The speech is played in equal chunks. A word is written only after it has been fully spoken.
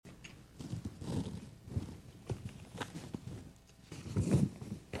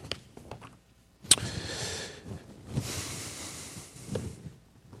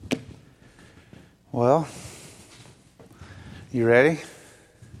Well, you ready?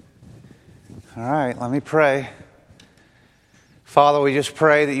 All right, let me pray. Father, we just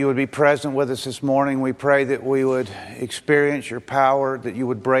pray that you would be present with us this morning. We pray that we would experience your power, that you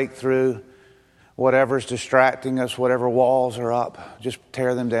would break through whatever's distracting us, whatever walls are up. Just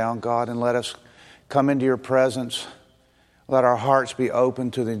tear them down, God, and let us come into your presence. Let our hearts be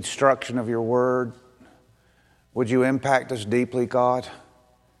open to the instruction of your word. Would you impact us deeply, God?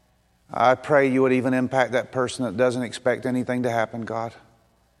 I pray you would even impact that person that doesn't expect anything to happen, God.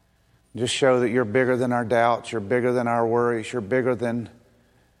 Just show that you're bigger than our doubts, you're bigger than our worries, you're bigger than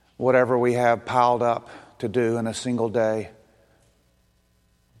whatever we have piled up to do in a single day.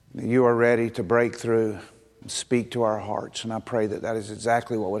 You are ready to break through and speak to our hearts, and I pray that that is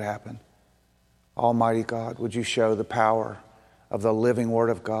exactly what would happen. Almighty God, would you show the power of the living Word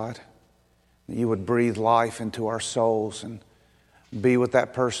of God, that you would breathe life into our souls and be with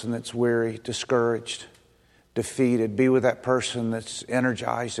that person that's weary, discouraged, defeated. Be with that person that's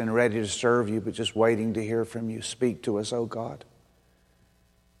energized and ready to serve you, but just waiting to hear from you. Speak to us, oh God.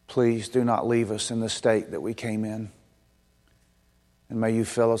 Please do not leave us in the state that we came in. And may you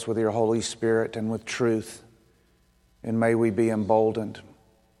fill us with your Holy Spirit and with truth. And may we be emboldened,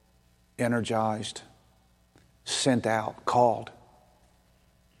 energized, sent out, called,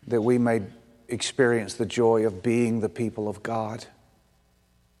 that we may experience the joy of being the people of God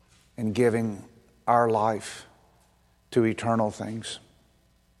and giving our life to eternal things.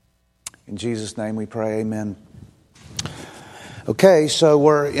 In Jesus' name we pray, amen. Okay, so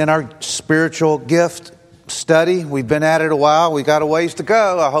we're in our spiritual gift study. We've been at it a while. We got a ways to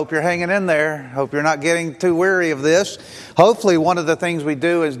go. I hope you're hanging in there. Hope you're not getting too weary of this. Hopefully one of the things we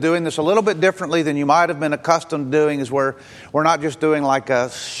do is doing this a little bit differently than you might have been accustomed to doing, is we're not just doing like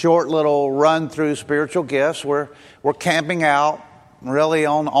a short little run through spiritual gifts. We're camping out really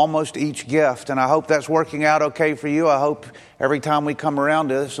on almost each gift, and I hope that's working out okay for you. I hope every time we come around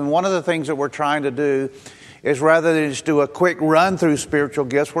to this, and one of the things that we're trying to do is, rather than just do a quick run through spiritual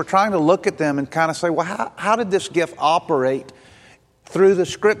gifts, we're trying to look at them and kind of say, well, how did this gift operate through the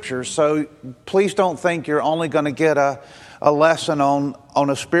Scriptures? So please don't think you're only going to get a lesson on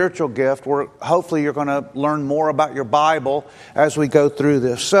a spiritual gift. Hopefully you're going to learn more about your Bible as we go through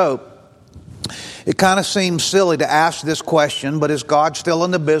this. So it kind of seems silly to ask this question, but is God still in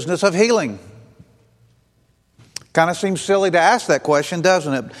the business of healing? Kind of seems silly to ask that question,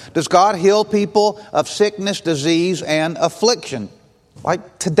 doesn't it? Does God heal people of sickness, disease, and affliction?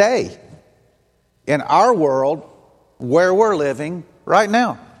 Like today, in our world, where we're living right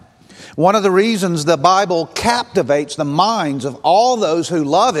now. One of the reasons the Bible captivates the minds of all those who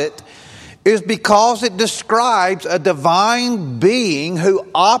love it is because it describes a divine being who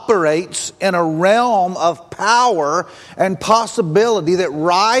operates in a realm of power and possibility that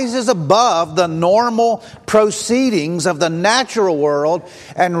rises above the normal proceedings of the natural world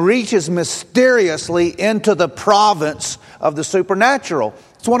and reaches mysteriously into the province of the supernatural.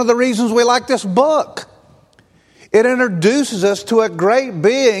 It's one of the reasons we like this book. It introduces us to a great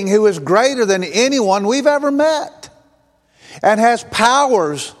being who is greater than anyone we've ever met and has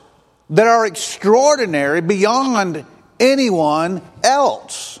powers that are extraordinary beyond anyone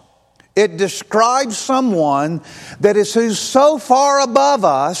else. It describes someone that is who's so far above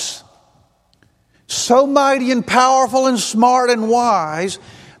us, so mighty and powerful and smart and wise,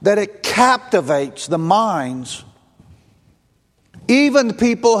 that it captivates the minds. Even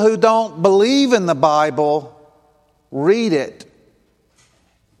people who don't believe in the Bible read it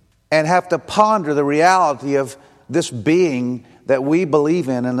and have to ponder the reality of this being that we believe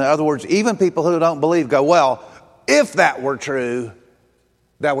in. In other words, even people who don't believe go, well, if that were true,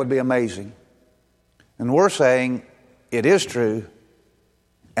 that would be amazing. And we're saying it is true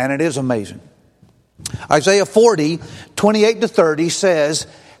and it is amazing. Isaiah 40, 28 to 30 says,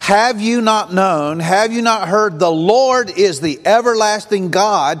 have you not known, have you not heard, the Lord is the everlasting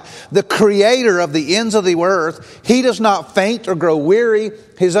God, the creator of the ends of the earth. He does not faint or grow weary.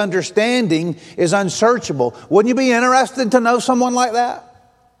 His understanding is unsearchable. Wouldn't you be interested to know someone like that?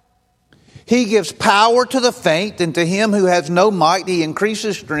 He gives power to the faint, and to him who has no might he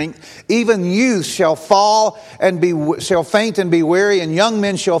increases strength. Even youth shall faint and be weary, and young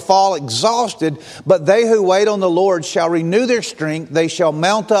men shall fall exhausted. But they who wait on the Lord shall renew their strength. They shall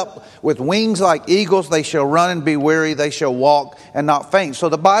mount up with wings like eagles. They shall run and be weary. They shall walk and not faint. So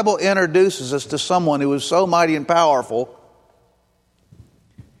the Bible introduces us to someone who is so mighty and powerful,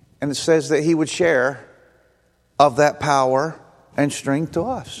 and it says that he would share of that power and strength to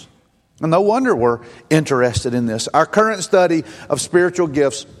us. And no wonder we're interested in this. Our current study of spiritual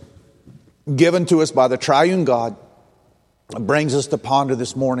gifts given to us by the triune God It brings us to ponder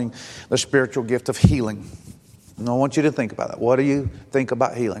this morning the spiritual gift of healing. And I want you to think about that. What do you think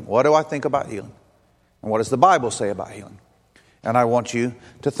about healing? What do I think about healing? And what does the Bible say about healing? And I want you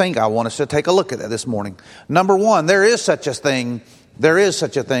to think. I want us to take a look at that this morning. Number one, there is such a thing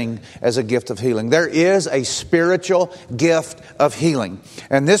as a gift of healing. There is a spiritual gift of healing.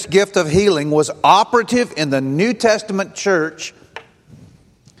 And this gift of healing was operative in the New Testament church.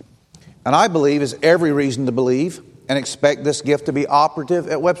 And I believe is every reason to believe and expect this gift to be operative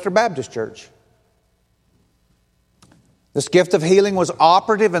at Webster Baptist Church. This gift of healing was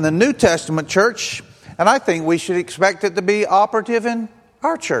operative in the New Testament church, and I think we should expect it to be operative in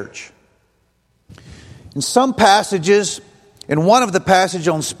our church. In some passages, in one of the passages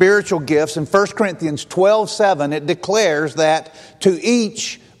on spiritual gifts, in 1 Corinthians 12:7, it declares that to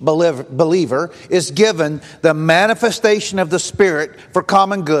each believer is given the manifestation of the Spirit for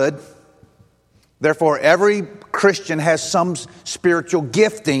common good. Therefore, every Christian has some spiritual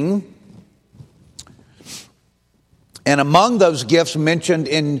gifting. And among those gifts mentioned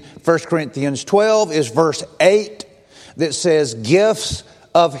in 1 Corinthians 12 is verse 8 that says, gifts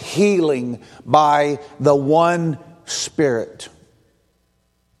of healing by the one Spirit.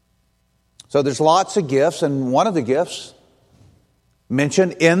 So there's lots of gifts, and one of the gifts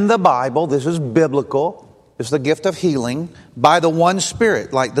mentioned in the Bible, this is biblical, is the gift of healing by the one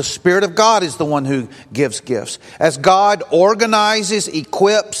Spirit. Like the Spirit of God is the one who gives gifts. As God organizes,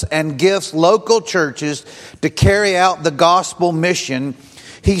 equips, and gifts local churches to carry out the gospel mission,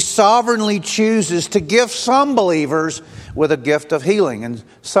 He sovereignly chooses to give some believers with a gift of healing. And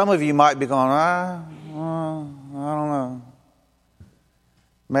some of you might be going, I don't know.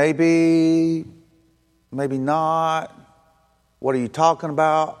 Maybe not. What are you talking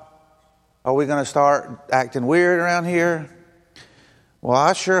about? Are we going to start acting weird around here? Well,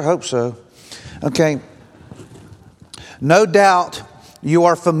 I sure hope so. Okay. No doubt you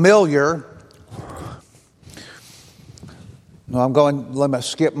are familiar. No, let me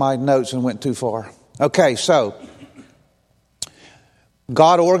skip my notes and went too far. Okay, so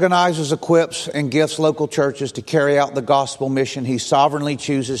God organizes, equips, and gifts local churches to carry out the gospel mission. He sovereignly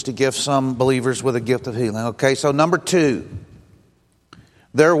chooses to give some believers with a gift of healing. Okay, so number two.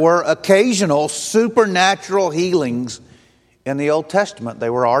 There were occasional supernatural healings in the Old Testament. They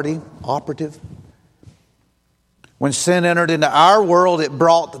were already operative. When sin entered into our world, it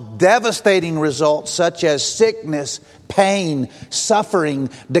brought devastating results such as sickness, pain, suffering,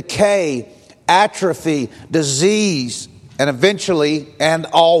 decay, atrophy, disease, and eventually and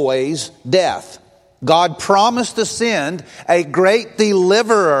always death. God promised to send a great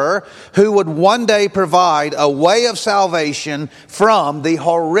deliverer who would one day provide a way of salvation from the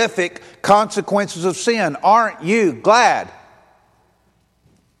horrific consequences of sin. Aren't you glad?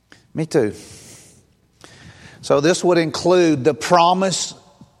 Me too. So this would include the promise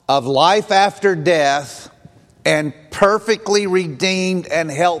of life after death and perfectly redeemed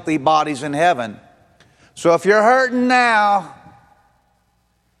and healthy bodies in heaven. So if you're hurting now,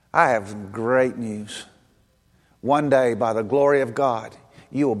 I have some great news. One day, by the glory of God,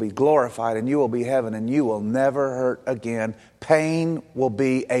 you will be glorified and you will be heaven and you will never hurt again. Pain will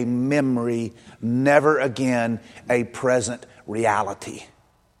be a memory, never again a present reality.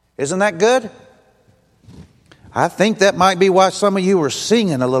 Isn't that good? I think that might be why some of you were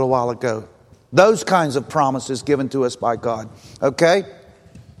singing a little while ago. Those kinds of promises given to us by God. Okay?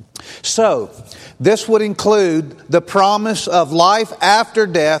 So, this would include the promise of life after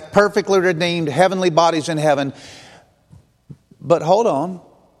death, perfectly redeemed, heavenly bodies in heaven. But hold on.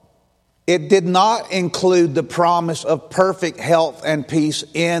 It did not include the promise of perfect health and peace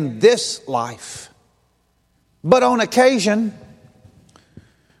in this life. But on occasion,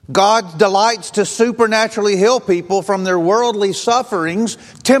 God delights to supernaturally heal people from their worldly sufferings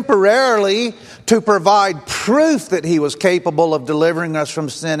temporarily to provide proof that He was capable of delivering us from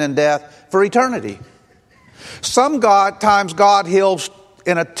sin and death for eternity. Sometimes God heals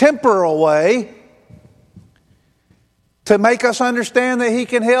in a temporal way to make us understand that He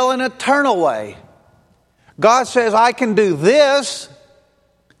can heal in an eternal way. God says, I can do this,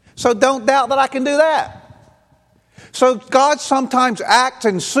 so don't doubt that I can do that. So God sometimes acts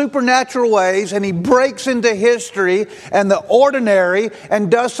in supernatural ways and He breaks into history and the ordinary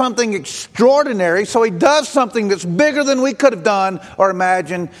and does something extraordinary. So He does something that's bigger than we could have done or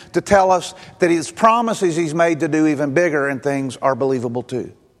imagined to tell us that His promises He's made to do even bigger and things are believable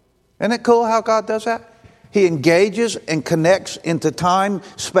too. Isn't it cool how God does that? He engages and connects into time,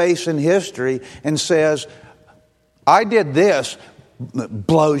 space, and history and says, I did this. That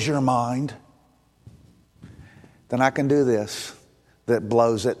blows your mind. Then I can do this that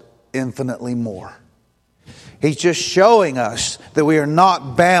blows it infinitely more. He's just showing us that we are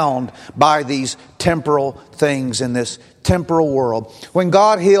not bound by these temporal things in this temporal world. When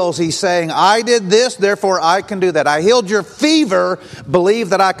God heals, He's saying, I did this, therefore I can do that. I healed your fever,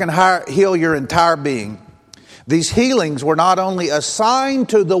 believe that I can heal your entire being. These healings were not only assigned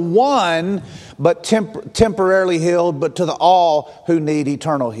to the one, but temporarily healed, but to the all who need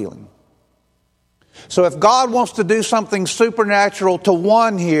eternal healing. So if God wants to do something supernatural to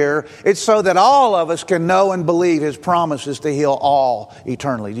one here, it's so that all of us can know and believe His promises to heal all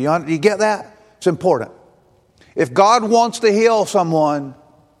eternally. Do you get that? It's important. If God wants to heal someone,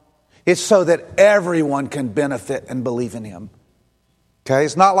 it's so that everyone can benefit and believe in Him. Okay?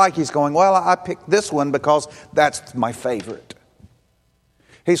 It's not like He's going, well, I picked this one because that's my favorite.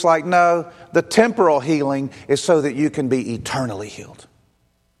 He's like, no, the temporal healing is so that you can be eternally healed.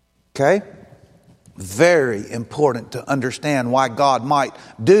 Okay? Very important to understand why God might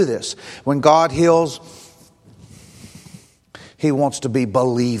do this. When God heals, He wants to be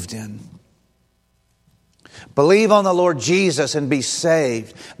believed in. Believe on the Lord Jesus and be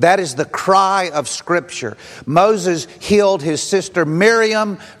saved. That is the cry of Scripture. Moses healed his sister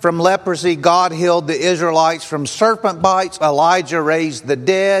Miriam from leprosy. God healed the Israelites from serpent bites. Elijah raised the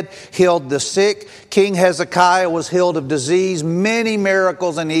dead, healed the sick. King Hezekiah was healed of disease. Many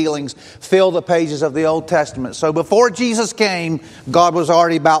miracles and healings fill the pages of the Old Testament. So before Jesus came, God was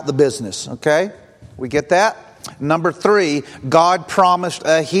already about the business. Okay? We get that? Number 3, God promised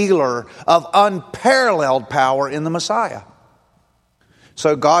a healer of unparalleled power in the Messiah.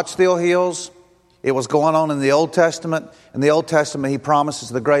 So God still heals. It was going on in the Old Testament. In the Old Testament, He promises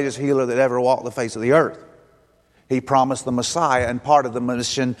the greatest healer that ever walked the face of the earth. He promised the Messiah, and part of the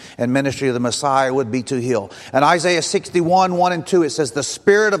mission and ministry of the Messiah would be to heal. And Isaiah 61, 1 and 2, it says, the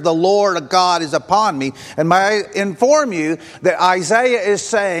Spirit of the Lord God is upon me. And may I inform you that Isaiah is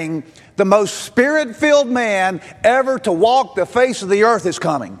saying, the most Spirit-filled man ever to walk the face of the earth is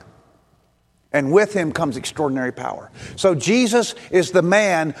coming. And with Him comes extraordinary power. So Jesus is the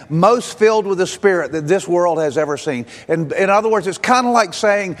man most filled with the Spirit that this world has ever seen. And in other words, it's kind of like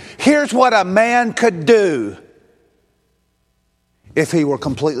saying, here's what a man could do if he were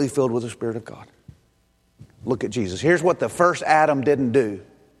completely filled with the Spirit of God. Look at Jesus. Here's what the first Adam didn't do.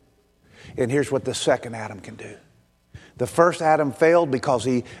 And here's what the second Adam can do. The first Adam failed because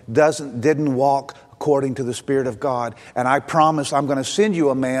he didn't walk according to the Spirit of God. And I promise I'm going to send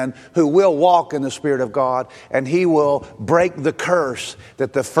you a man who will walk in the Spirit of God, and he will break the curse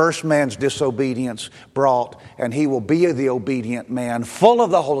that the first man's disobedience brought, and he will be the obedient man, full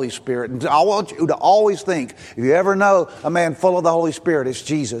of the Holy Spirit. And I want you to always think, if you ever know a man full of the Holy Spirit, it's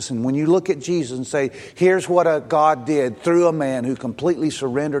Jesus. And when you look at Jesus and say, here's what a God did through a man who completely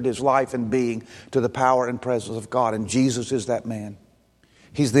surrendered his life and being to the power and presence of God. And Jesus is that man.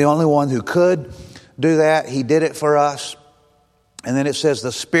 He's the only one who could do that. He did it for us. And then it says,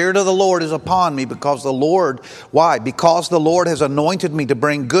 the Spirit of the Lord is upon me because the Lord, why? Because the Lord has anointed me to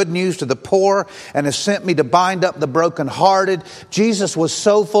bring good news to the poor and has sent me to bind up the brokenhearted. Jesus was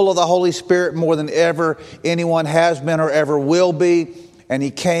so full of the Holy Spirit more than ever anyone has been or ever will be. And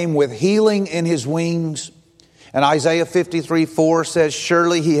He came with healing in His wings. And Isaiah 53:4 says,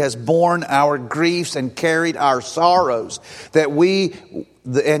 surely He has borne our griefs and carried our sorrows, that we,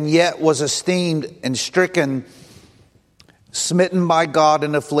 and yet was esteemed and stricken, smitten by God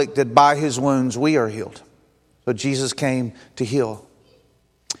and afflicted. By His wounds we are healed. So Jesus came to heal.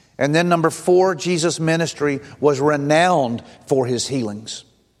 And then number 4, Jesus' ministry was renowned for His healings.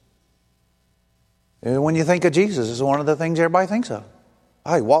 And when you think of Jesus, it's one of the things everybody thinks of.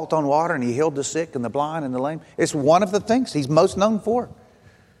 Oh, He walked on water and He healed the sick and the blind and the lame. It's one of the things He's most known for.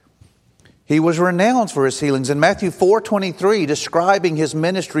 He was renowned for His healings. In Matthew 4:23, describing His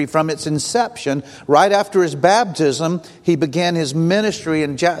ministry from its inception, right after His baptism, He began His ministry.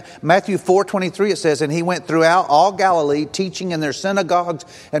 In Matthew 4:23, it says, and He went throughout all Galilee, teaching in their synagogues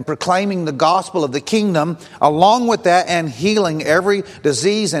and proclaiming the gospel of the kingdom, along with that, and healing every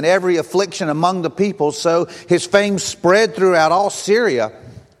disease and every affliction among the people. So His fame spread throughout all Syria,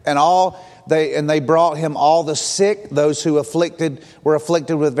 and they brought Him all the sick, those who were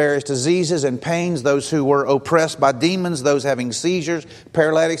afflicted with various diseases and pains, those who were oppressed by demons, those having seizures,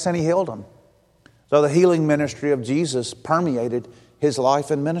 paralytics, and He healed them. So the healing ministry of Jesus permeated His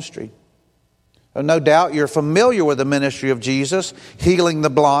life and ministry. No doubt you're familiar with the ministry of Jesus, healing the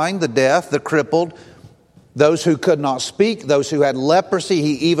blind, the deaf, the crippled, those who could not speak, those who had leprosy.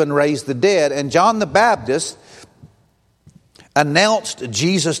 He even raised the dead. And John the Baptist announced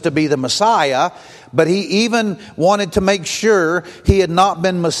Jesus to be the Messiah, but he even wanted to make sure he had not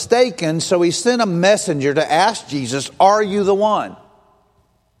been mistaken, so he sent a messenger to ask Jesus, are you the one?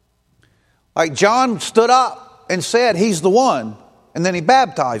 Like John stood up and said he's the one, and then he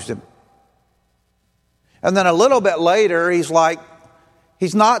baptized him. And then a little bit later, he's like,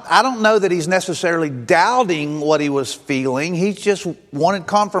 I don't know that he's necessarily doubting what he was feeling. He just wanted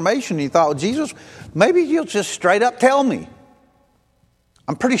confirmation. He thought, well, Jesus, maybe you'll just straight up tell me.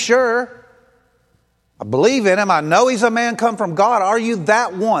 I'm pretty sure. I believe in him. I know he's a man come from God. Are you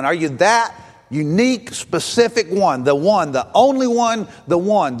that one? Are you that unique, specific one? The only one, the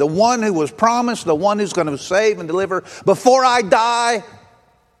one who was promised, the one who's going to save and deliver before I die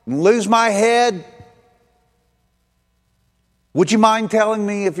and lose my head? Would you mind telling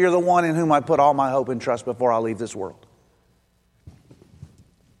me if you're the one in whom I put all my hope and trust before I leave this world?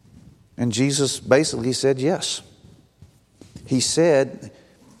 And Jesus basically said yes.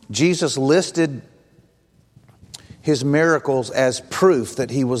 Jesus listed his miracles as proof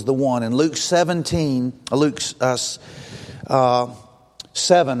that he was the one. In Luke 7, it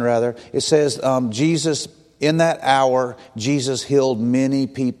says, Jesus, in that hour, Jesus healed many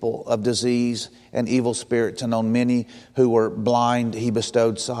people of disease and evil spirits, and on many who were blind, he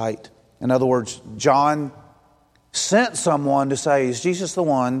bestowed sight. In other words, John sent someone to say, is Jesus the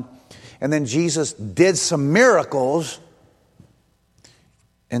one? And then Jesus did some miracles.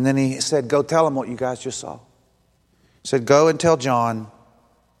 And then he said, go tell them what you guys just saw. He said, go and tell John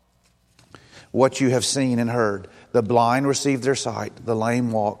what you have seen and heard. The blind receive their sight, the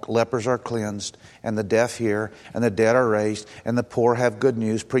lame walk, lepers are cleansed, and the deaf hear, and the dead are raised, and the poor have good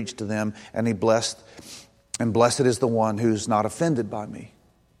news preached to them, and blessed is the one who's not offended by me.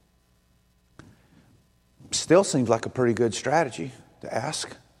 Still seems like a pretty good strategy to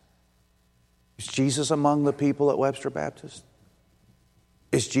ask. Is Jesus among the people at Webster Baptist?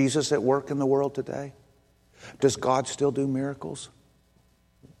 Is Jesus at work in the world today? Does God still do miracles?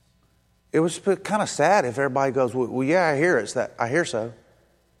 It was kind of sad if everybody goes, well, yeah, I hear it's that. I hear so.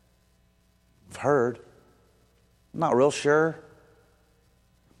 I've heard. I'm not real sure.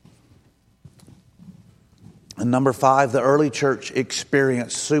 And number 5, the early church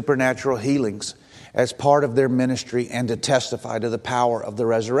experienced supernatural healings as part of their ministry and to testify to the power of the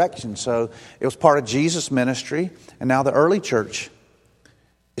resurrection. So it was part of Jesus' ministry, and now the early church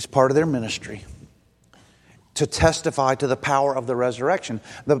is part of their ministry to testify to the power of the resurrection.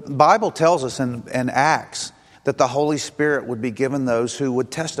 The Bible tells us in Acts that the Holy Spirit would be given those who would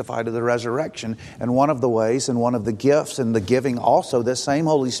testify to the resurrection. And one of the ways and one of the gifts and the giving also, this same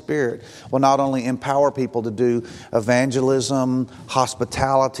Holy Spirit will not only empower people to do evangelism,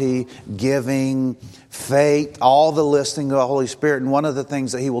 hospitality, giving, faith, all the listing of the Holy Spirit. And one of the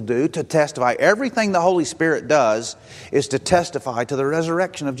things that He will do to testify, everything the Holy Spirit does is to testify to the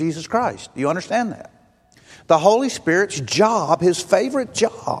resurrection of Jesus Christ. Do you understand that? The Holy Spirit's job, His favorite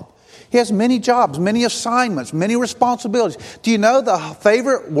job. He has many jobs, many assignments, many responsibilities. Do you know the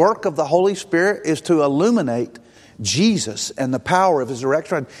favorite work of the Holy Spirit is to illuminate Jesus and the power of His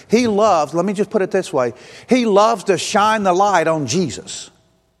resurrection? He loves, let me just put it this way, He loves to shine the light on Jesus.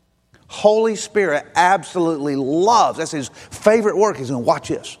 Holy Spirit absolutely loves, that's His favorite work. He's going to watch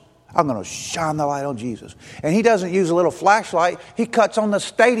this. I'm going to shine the light on Jesus. And He doesn't use a little flashlight. He cuts on the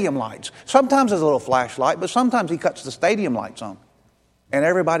stadium lights. Sometimes there's a little flashlight, but sometimes He cuts the stadium lights on. And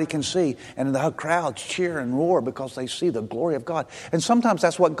everybody can see. And the crowds cheer and roar because they see the glory of God. And sometimes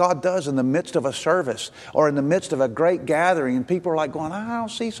that's what God does in the midst of a service or in the midst of a great gathering. And people are like going, I don't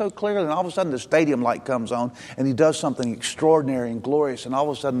see so clearly. And all of a sudden the stadium light comes on and He does something extraordinary and glorious. And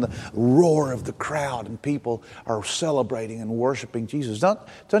all of a sudden the roar of the crowd and people are celebrating and worshiping Jesus.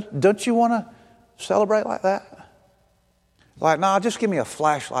 Don't you want to celebrate like that? Like, no, just give me a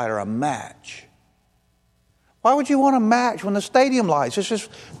flashlight or a match. Why would you want a match when the stadium lights? It's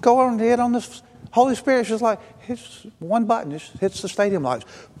just go on and hit on the Holy Spirit. It's just like, hits one button, just hits the stadium lights.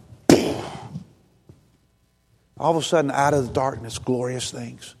 All of a sudden, out of the darkness, glorious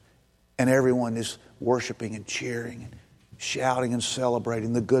things. And everyone is worshiping and cheering and shouting and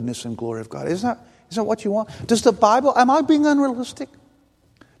celebrating the goodness and glory of God. Isn't that what you want? Does the Bible, am I being unrealistic?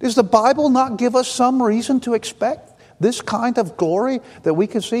 Does the Bible not give us some reason to expect this kind of glory that we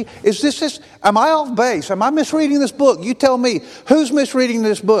can see? Am I off base? Am I misreading this book? You tell me. Who's misreading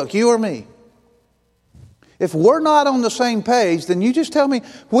this book? You or me? If we're not on the same page, then you just tell me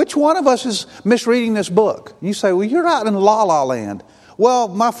which one of us is misreading this book. You say, well, you're out in La La Land. Well,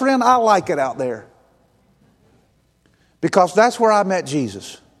 my friend, I like it out there. Because that's where I met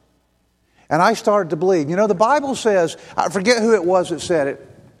Jesus. And I started to believe. You know, the Bible says, I forget who it was that said it,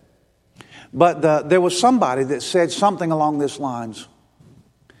 but there was somebody that said something along these lines.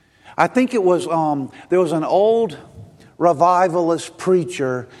 I think it was, there was an old revivalist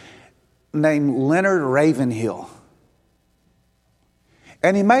preacher named Leonard Ravenhill.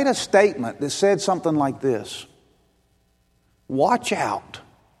 And he made a statement that said something like this: watch out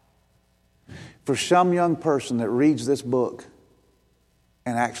for some young person that reads this book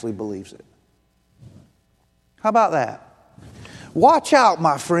and actually believes it. How about that? Watch out,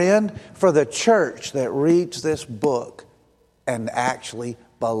 my friend, for the church that reads this book and actually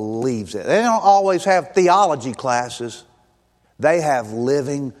believes it. They don't always have theology classes. They have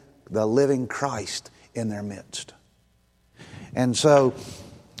the living Christ in their midst. And so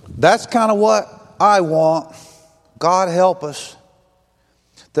that's kind of what I want. God help us.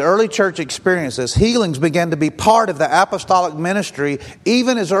 The early church experienced this. Healings began to be part of the apostolic ministry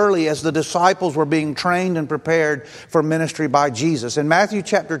even as early as the disciples were being trained and prepared for ministry by Jesus. In Matthew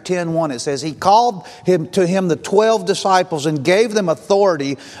chapter 10:1 it says, He called to him the 12 disciples and gave them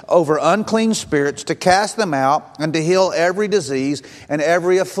authority over unclean spirits to cast them out and to heal every disease and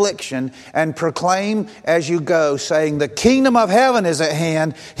every affliction, and proclaim as you go, saying, the kingdom of heaven is at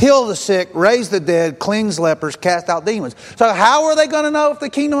hand. Heal the sick, raise the dead, cleanse lepers, cast out demons. So how are they going to know if the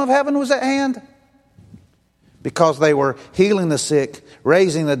kingdom of heaven was at hand? Because they were healing the sick,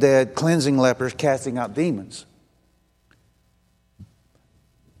 raising the dead, cleansing lepers, casting out demons.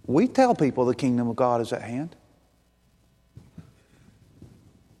 We tell people the kingdom of God is at hand.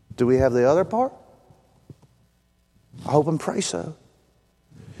 Do we have the other part? I hope and pray so.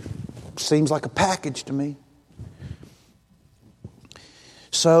 Seems like a package to me.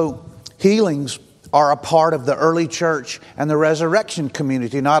 So, healings are a part of the early church and the resurrection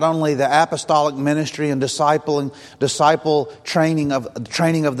community. Not only the apostolic ministry and disciple training of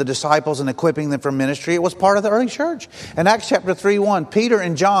the disciples and equipping them for ministry, it was part of the early church. In Acts chapter 3:1, Peter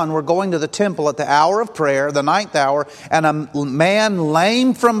and John were going to the temple at the hour of prayer, the 9th hour, and a man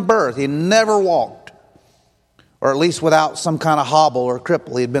lame from birth, he never walked, or at least without some kind of hobble or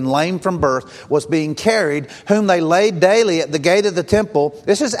cripple. He had been lame from birth, was being carried, whom they laid daily at the gate of the temple.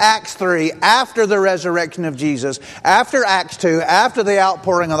 This is Acts 3, after the resurrection of Jesus, after Acts 2, after the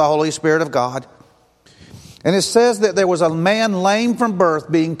outpouring of the Holy Spirit of God. And it says that there was a man lame from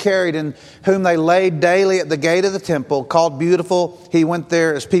birth being carried, and whom they laid daily at the gate of the temple, called Beautiful. He went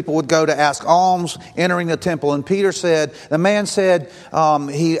there as people would go to ask alms, entering the temple. And Peter said, the man said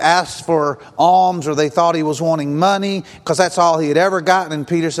he asked for alms, or they thought he was wanting money, because that's all he had ever gotten. And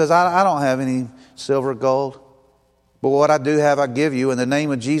Peter says, I don't have any silver or gold, but what I do have I give you. In the name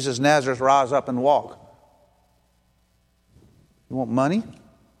of Jesus Nazareth, rise up and walk. You want money?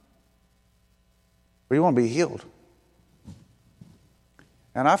 Or you want to be healed?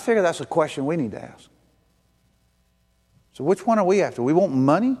 And I figure that's a question we need to ask. So which one are we after? We want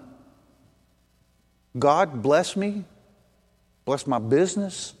money? God bless me. Bless my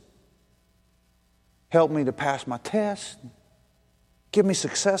business. Help me to pass my test. Give me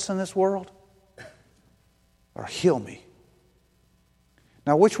success in this world. Or heal me.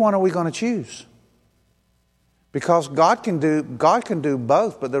 Now which one are we going to choose? Because God can do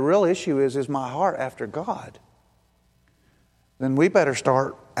both, but the real issue is my heart after God? Then we better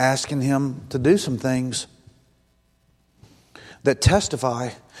start asking Him to do some things that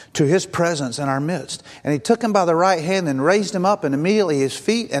testify to His presence in our midst. And He took him by the right hand and raised him up, and immediately his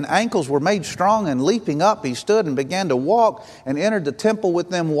feet and ankles were made strong, and leaping up he stood and began to walk, and entered the temple with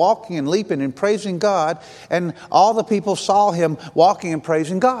them, walking and leaping and praising God. And all the people saw him walking and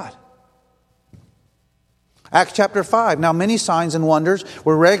praising God. Acts chapter 5. Now many signs and wonders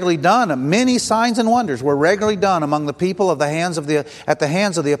were regularly done. Many signs and wonders were regularly done among the people at the hands of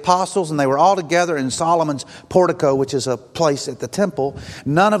the apostles, and they were all together in Solomon's portico, which is a place at the temple.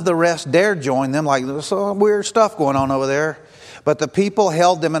 None of the rest dared join them. Like, there's some weird stuff going on over there. But the people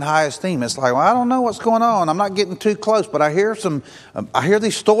held them in high esteem. It's like, well, I don't know what's going on. I'm not getting too close, but I hear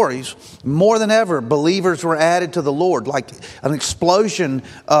these stories. More than ever, believers were added to the Lord, like an explosion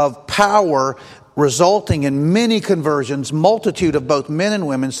of power, resulting in many conversions, multitude of both men and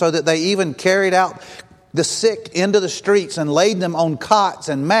women, so that they even carried out the sick into the streets and laid them on cots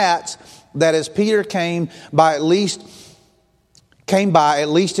and mats, that as Peter came by, at least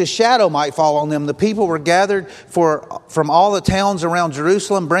his shadow might fall on them. The people were gathered from all the towns around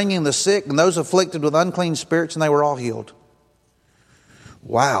Jerusalem, bringing the sick and those afflicted with unclean spirits, and they were all healed.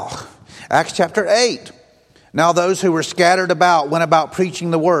 Wow. Acts chapter 8. Now those who were scattered about went about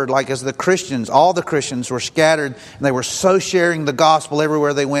preaching the word, like as the Christians, all the Christians were scattered, and they were so sharing the gospel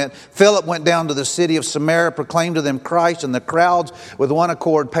everywhere they went. Philip went down to the city of Samaria, proclaimed to them Christ, and the crowds with one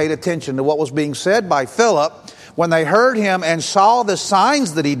accord paid attention to what was being said by Philip. When they heard him and saw the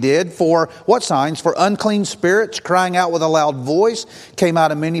signs that he did, for what signs? For unclean spirits, crying out with a loud voice, came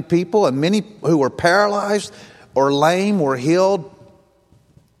out of many people, and many who were paralyzed or lame were healed.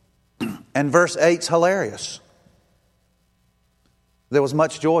 And verse 8 is hilarious. There was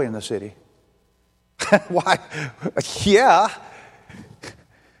much joy in the city. Why? Yeah.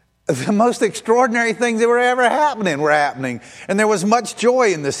 The most extraordinary things that were ever happening were happening. And there was much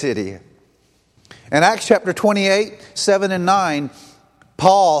joy in the city. In Acts chapter 28, 7 and 9,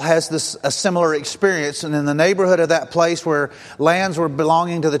 Paul has a similar experience. And in the neighborhood of that place where lands were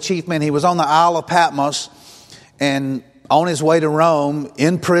belonging to the chief men, he was on the Isle of Patmos and on his way to Rome,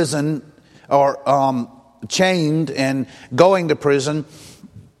 in prison, or chained and going to prison.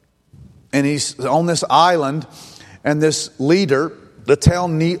 And he's on this island, and this leader, the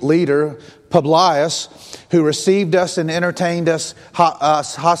town leader, Publius, who received us and entertained us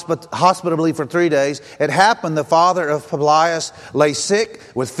hospitably for 3 days. It happened the father of Publius lay sick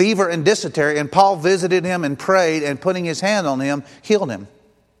with fever and dysentery, and Paul visited him and prayed, and putting his hand on him, healed him.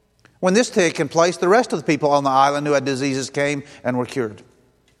 When this taken place, the rest of the people on the island who had diseases came and were cured.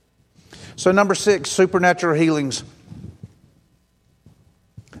 So number 6, supernatural healings.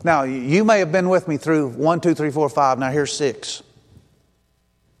 Now, you may have been with me through 1, 2, 3, 4, 5. Now here's 6.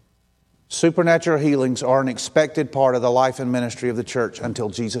 Supernatural healings are an expected part of the life and ministry of the church until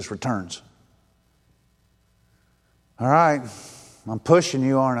Jesus returns. All right, I'm pushing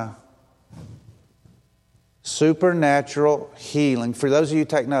you, aren't I? Supernatural healing. For those of you who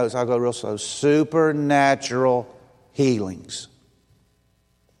take notes, I'll go real slow. Supernatural healings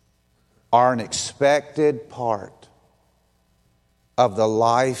are an expected part of the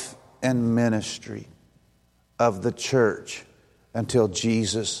life and ministry of the church until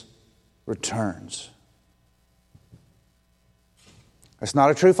Jesus returns. It's not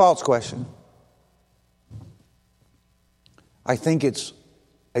a true-false question. I think it's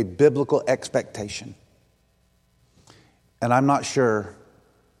a biblical expectation. And I'm not sure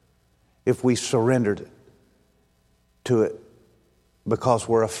if we surrendered to it because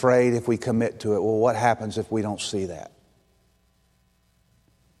we're afraid if we commit to it. Well, what happens if we don't see that?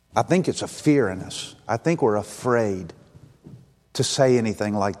 I think it's a fear in us. I think we're afraid to say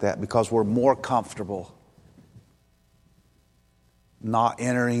anything like that because we're more comfortable not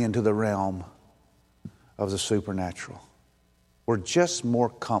entering into the realm of the supernatural. We're just more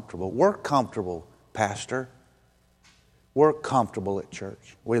comfortable. We're comfortable, Pastor. We're comfortable at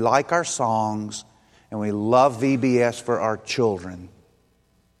church. We like our songs and we love VBS for our children.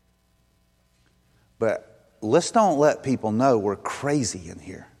 But let's don't let people know we're crazy in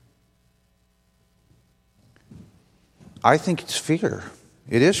here. I think it's fear.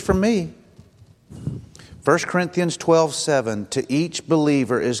 It is for me. 1 Corinthians 12:7, to each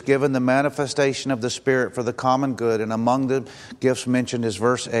believer is given the manifestation of the Spirit for the common good, and among the gifts mentioned is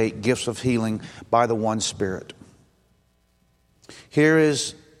verse 8, gifts of healing by the one Spirit. Here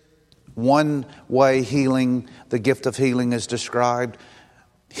is one way healing, the gift of healing is described.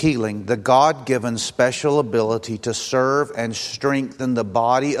 Healing, the God-given special ability to serve and strengthen the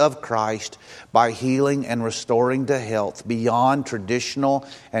body of Christ by healing and restoring to health beyond traditional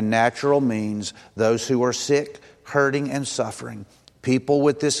and natural means those who are sick, hurting, and suffering. People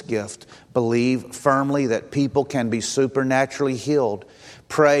with this gift believe firmly that people can be supernaturally healed.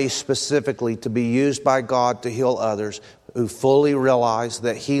 Pray specifically to be used by God to heal others who fully realize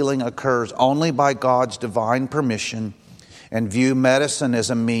that healing occurs only by God's divine permission, and view medicine as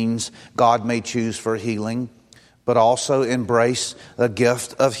a means God may choose for healing, but also embrace the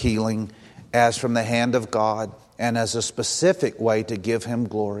gift of healing as from the hand of God and as a specific way to give Him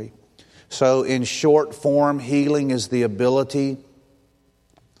glory. So in short form, healing is the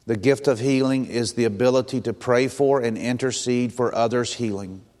gift of healing is the ability to pray for and intercede for others'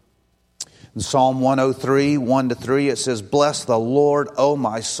 healing. In Psalm 103, 1-3, it says, bless the Lord, O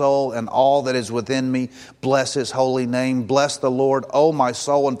my soul, and all that is within me. Bless His holy name. Bless the Lord, O my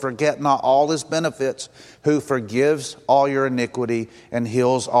soul, and forget not all His benefits, who forgives all your iniquity and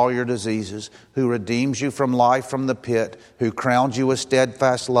heals all your diseases, who redeems you from life from the pit, who crowns you with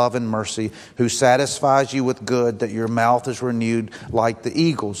steadfast love and mercy, who satisfies you with good, that your mouth is renewed like the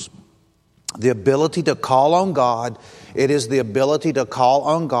eagles. The ability to call on God, it is the ability to call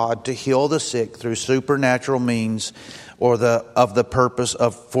on God to heal the sick through supernatural means for the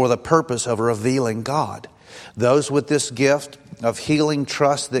purpose of revealing God. Those with this gift of healing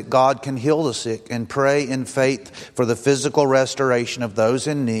trust that God can heal the sick and pray in faith for the physical restoration of those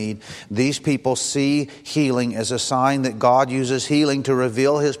in need. These people see healing as a sign that God uses healing to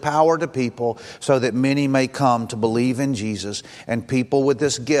reveal His power to people so that many may come to believe in Jesus. And people with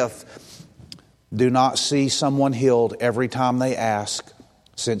this gift do not see someone healed every time they ask,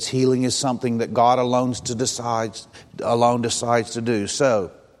 since healing is something that God alone decides to do.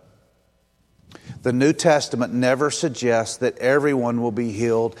 So, the New Testament never suggests that everyone will be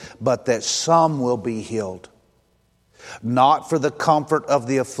healed, but that some will be healed. not for the comfort of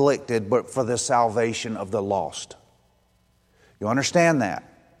the afflicted, but for the salvation of the lost. You understand that?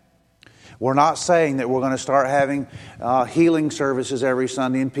 We're not saying that we're going to start having healing services every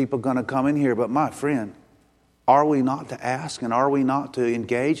Sunday and people are going to come in here. But my friend, are we not to ask, and are we not to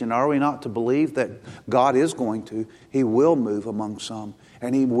engage, and are we not to believe that God is going to? He will move among some,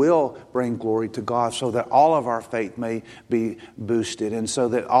 and He will bring glory to God so that all of our faith may be boosted, and so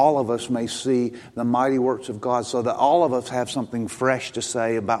that all of us may see the mighty works of God, so that all of us have something fresh to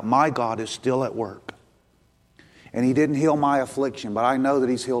say about my God is still at work. And He didn't heal my affliction, but I know that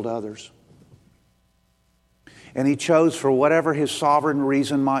He's healed others. And He chose, for whatever His sovereign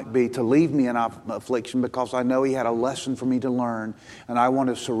reason might be, to leave me in affliction because I know He had a lesson for me to learn, and I want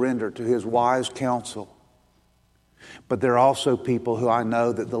to surrender to His wise counsel. But there are also people who I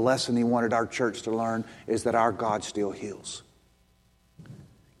know that the lesson He wanted our church to learn is that our God still heals.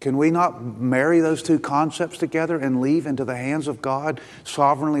 Can we not marry those two concepts together and leave into the hands of God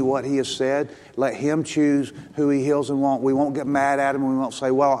sovereignly what He has said? Let Him choose who He heals and won't. We won't get mad at Him. We won't say,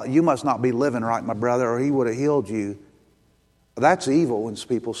 well, you must not be living right, my brother, or He would have healed you. That's evil when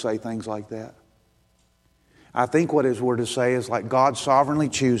people say things like that. I think what we're to say is like God sovereignly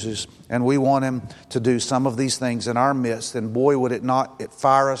chooses, and we want Him to do some of these things in our midst, and boy, would it not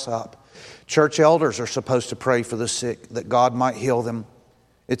fire us up. Church elders are supposed to pray for the sick that God might heal them.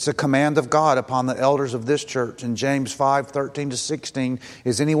 It's a command of God upon the elders of this church. In James 5:13-16,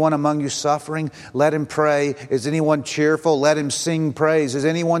 is anyone among you suffering? Let him pray. Is anyone cheerful? Let him sing praise. Is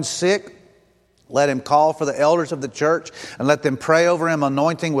anyone sick? Let him call for the elders of the church and let them pray over him,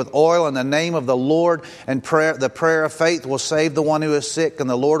 anointing with oil in the name of the Lord. And the prayer of faith will save the one who is sick, and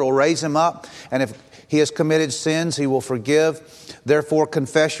the Lord will raise him up. And if he has committed sins, He will forgive. Therefore,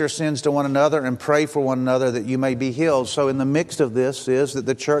 confess your sins to one another and pray for one another that you may be healed. So in the midst of this is that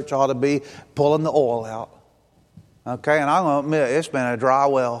the church ought to be pulling the oil out. Okay, and I'm going to admit, it's been a dry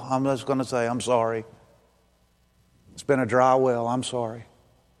well. I'm just going to say, I'm sorry. It's been a dry well. I'm sorry.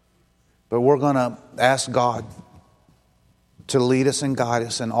 But we're going to ask God to lead us and guide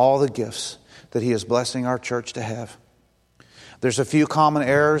us in all the gifts that He is blessing our church to have. There's a few common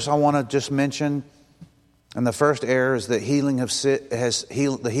errors I want to just mention. And the first error is that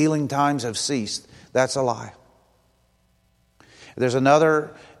the healing times have ceased. That's a lie. There's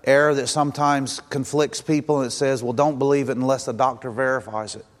another error that sometimes conflicts people, and it says, well, don't believe it unless the doctor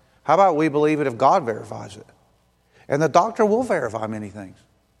verifies it. How about we believe it if God verifies it? And the doctor will verify many things.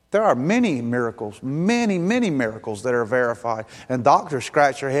 There are many miracles, many miracles that are verified. And doctors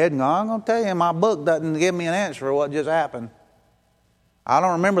scratch their head and go, I'm going to tell you, my book doesn't give me an answer for what just happened. I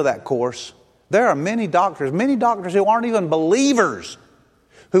don't remember that course. There are many doctors who aren't even believers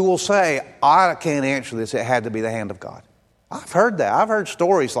who will say, I can't answer this. It had to be the hand of God. I've heard that. I've heard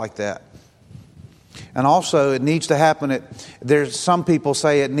stories like that. And also it needs to happen there's some people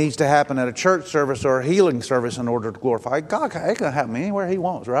say it needs to happen at a church service or a healing service in order to glorify God. It can happen anywhere He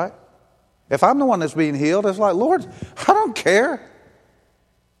wants, right? If I'm the one that's being healed, it's like, Lord, I don't care.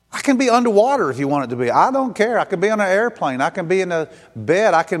 I can be underwater if you want it to be. I don't care. I can be on an airplane. I can be in a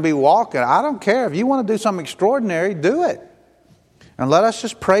bed. I can be walking. I don't care. If you want to do something extraordinary, do it. And let us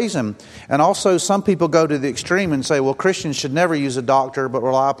just praise Him. And also some people go to the extreme and say, well, Christians should never use a doctor but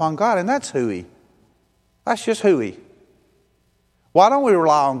rely upon God. And that's hooey. That's just hooey. Why don't we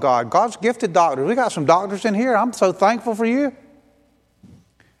rely on God? God's gifted doctors. We got some doctors in here. I'm so thankful for you.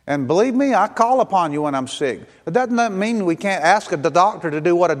 And believe me, I call upon you when I'm sick. But doesn't that mean we can't ask the doctor to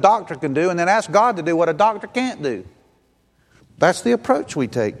do what a doctor can do and then ask God to do what a doctor can't do? That's the approach we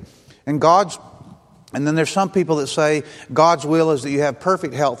take. And then there's some people that say God's will is that you have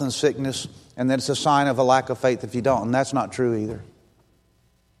perfect health and sickness, and that it's a sign of a lack of faith if you don't. And that's not true either.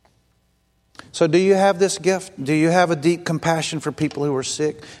 So do you have this gift? Do you have a deep compassion for people who are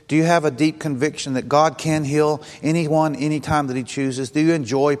sick? Do you have a deep conviction that God can heal anyone, anytime that He chooses? Do you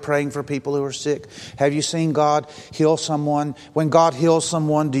enjoy praying for people who are sick? Have you seen God heal someone? When God heals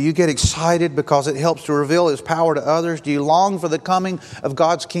someone, do you get excited because it helps to reveal His power to others? Do you long for the coming of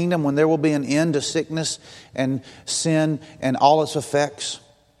God's kingdom when there will be an end to sickness and sin and all its effects?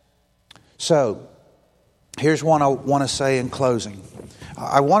 So, here's what I want to say in closing.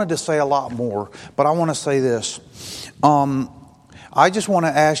 I wanted to say a lot more, but I want to say this. I just want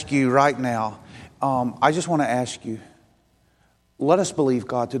to ask you right now, let us believe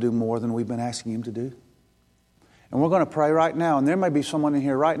God to do more than we've been asking Him to do. And we're going to pray right now, and there may be someone in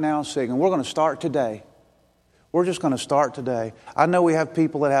here right now sick, and we're going to start today. We're just going to start today. I know we have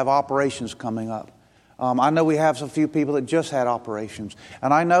people that have operations coming up. I know we have a few people that just had operations.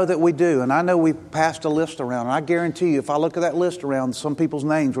 And I know that we do. And I know we passed a list around. And I guarantee you, if I look at that list around, some people's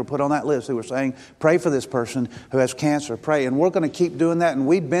names were put on that list. They were saying, pray for this person who has cancer. Pray. And we're going to keep doing that. And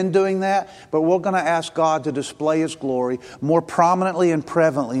we've been doing that. But we're going to ask God to display His glory more prominently and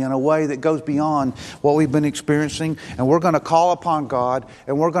prevalently in a way that goes beyond what we've been experiencing. And we're going to call upon God.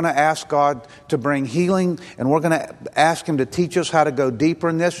 And we're going to ask God to bring healing. And we're going to ask Him to teach us how to go deeper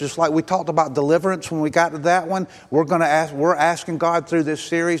in this. Just like we talked about deliverance when we got to that one, we're asking God through this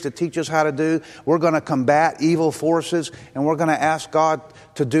series to teach us how to do. We're going to combat evil forces, and we're going to ask God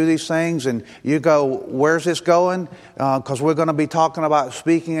to do these things. And you go, where's this going? Because we're going to be talking about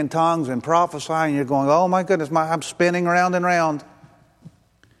speaking in tongues and prophesying. You're going, oh my goodness, I'm spinning round and round.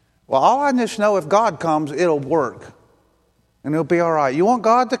 Well, all I just know, if God comes, it'll work, and it'll be all right. You want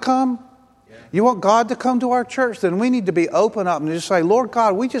God to come? You want God to come to our church? Then we need to be open up and just say, Lord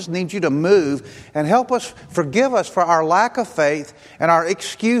God, we just need you to move and help us, forgive us for our lack of faith and our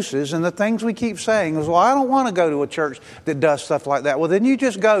excuses and the things we keep saying. Well, I don't want to go to a church that does stuff like that. Well, then you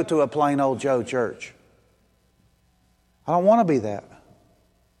just go to a plain old Joe church. I don't want to be that.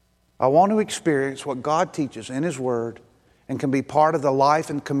 I want to experience what God teaches in His Word and can be part of the life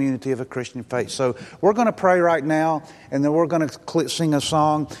and community of a Christian faith. So we're going to pray right now, and then we're going to sing a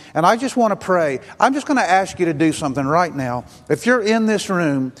song. And I just want to pray. I'm just going to ask you to do something right now. If you're in this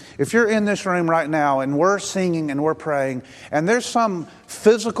room right now, and we're singing and we're praying, and there's some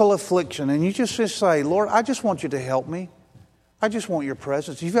physical affliction, and you just say, Lord, I just want you to help me. I just want your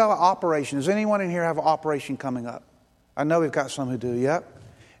presence. You've got an operation. Does anyone in here have an operation coming up? I know we've got some who do. Yep.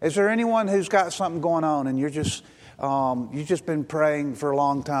 Is there anyone who's got something going on, and you've just been praying for a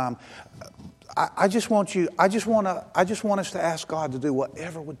long time? I just want us to ask God to do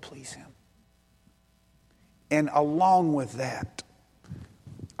whatever would please Him. And along with that,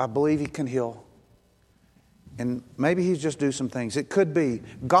 I believe He can heal. And maybe He's just do some things. It could be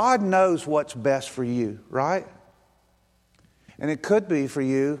God knows what's best for you, right? And it could be for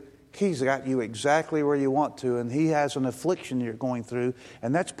you, He's got you exactly where you want to, and He has an affliction you're going through,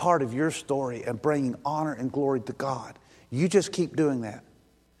 and that's part of your story and bringing honor and glory to God. You just keep doing that.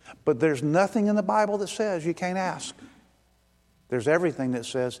 But there's nothing in the Bible that says you can't ask. There's everything that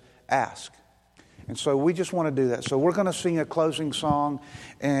says ask. And so we just want to do that. So we're going to sing a closing song,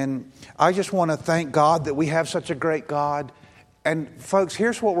 and I just want to thank God that we have such a great God. And folks,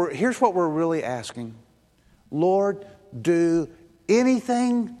 here's what we're really asking. Lord, do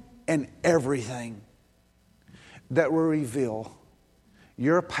anything and everything that will reveal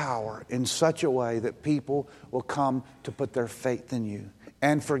your power in such a way that people will come to put their faith in you.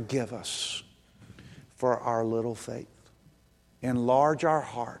 And forgive us for our little faith. Enlarge our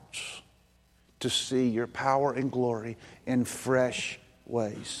hearts to see your power and glory in fresh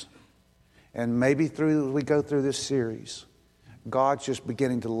ways. And maybe as we go through this series, God's just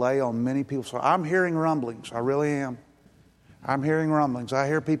beginning to lay on many people. So I'm hearing rumblings. I really am. I'm hearing rumblings. I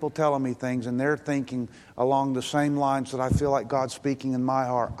hear people telling me things, and they're thinking along the same lines that I feel like God's speaking in my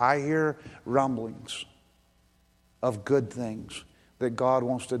heart. I hear rumblings of good things that God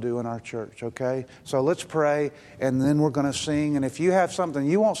wants to do in our church, okay? So let's pray, and then we're going to sing. And if you have something,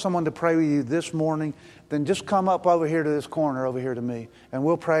 you want someone to pray with you this morning, then just come up over here to this corner over here to me, and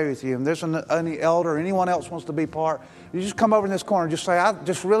we'll pray with you. And there's any elder or anyone else wants to be part, you just come over in this corner and just say, I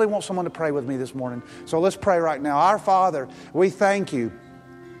just really want someone to pray with me this morning. So let's pray right now. Our Father, we thank you.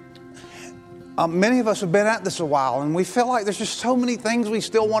 Many of us have been at this a while, and we feel like there's just so many things we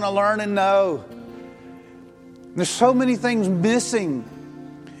still want to learn and know. There's so many things missing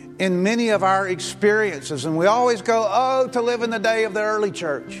in many of our experiences, and we always go, oh, to live in the day of the early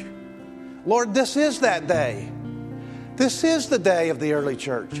church. Lord, this is that day. This is the day of the early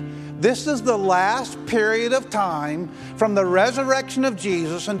church. This is the last period of time from the resurrection of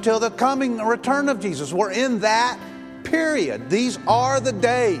Jesus until the coming return of Jesus. We're in that period. These are the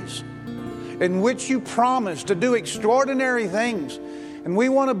days in which you promised to do extraordinary things. And we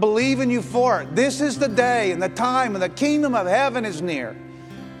want to believe in you for it. This is the day and the time, and the kingdom of heaven is near.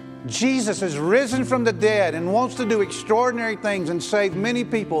 Jesus has risen from the dead and wants to do extraordinary things and save many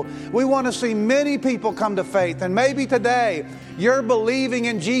people. We want to see many people come to faith. And maybe today you're believing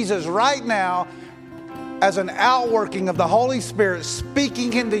in Jesus right now as an outworking of the Holy Spirit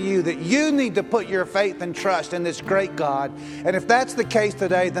speaking into you that you need to put your faith and trust in this great God. And if that's the case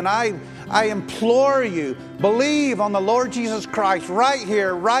today, then I implore you, believe on the Lord Jesus Christ right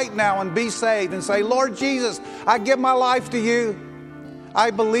here, right now, and be saved. And say, Lord Jesus, I give my life to you. I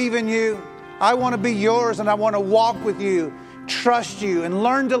believe in you. I want to be yours, and I want to walk with you, trust you, and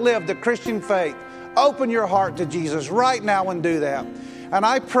learn to live the Christian faith. Open your heart to Jesus right now and do that. And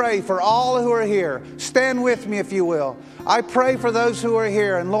I pray for all who are here. Stand with me if you will. I pray for those who are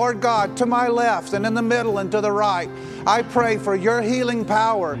here. And Lord God, to my left and in the middle and to the right, I pray for your healing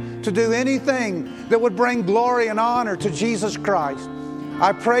power to do anything that would bring glory and honor to Jesus Christ.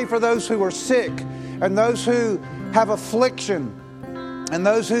 I pray for those who are sick and those who have affliction and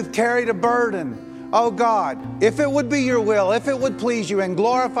those who've carried a burden. Oh God, if it would be your will, if it would please you and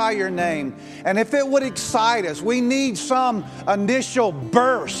glorify your name, and if it would excite us, we need some initial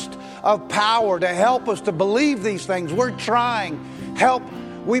burst of power to help us to believe these things. We're trying. Help,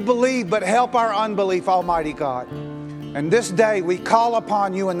 we believe, but help our unbelief, Almighty God. And this day we call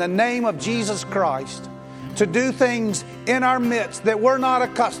upon you in the name of Jesus Christ to do things in our midst that we're not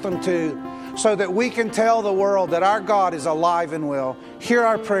accustomed to, so that we can tell the world that our God is alive and well. Hear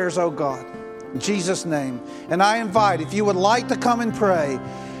our prayers, oh God. In Jesus' name. And I invite, if you would like to come and pray,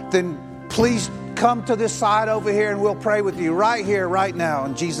 then please come to this side over here and we'll pray with you right here, right now.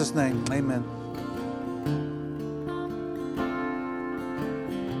 In Jesus' name, amen.